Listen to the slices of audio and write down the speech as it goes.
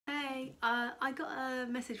I got a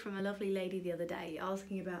message from a lovely lady the other day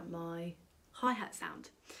asking about my hi-hat sound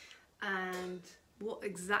and what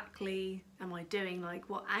exactly am I doing, like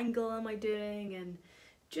what angle am I doing, and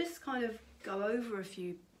just kind of go over a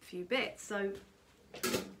few bits. So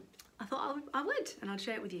I thought I would and I'd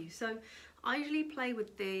share it with you. So I usually play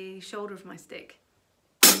with the shoulder of my stick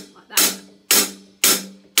like that.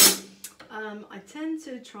 I tend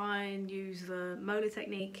to try and use the molar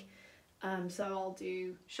technique. So I'll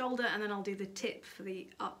do shoulder and then I'll do the tip for the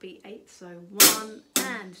upbeat 8. So 1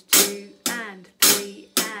 and 2 and 3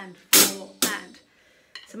 and 4 and.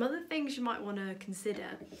 Some other things you might want to consider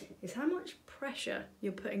is how much pressure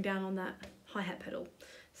you're putting down on that hi-hat pedal.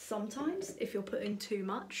 Sometimes if you're putting too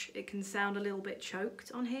much, it can sound a little bit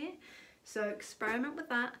choked on here. So experiment with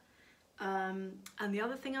that. And the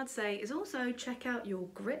other thing I'd say is also check out your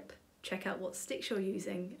grip. Check out what sticks you're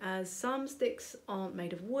using, as some sticks aren't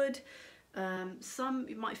made of wood, some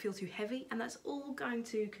it might feel too heavy, and that's all going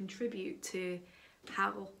to contribute to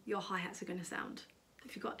how your hi-hats are going to sound.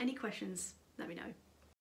 If you've got any questions, let me know.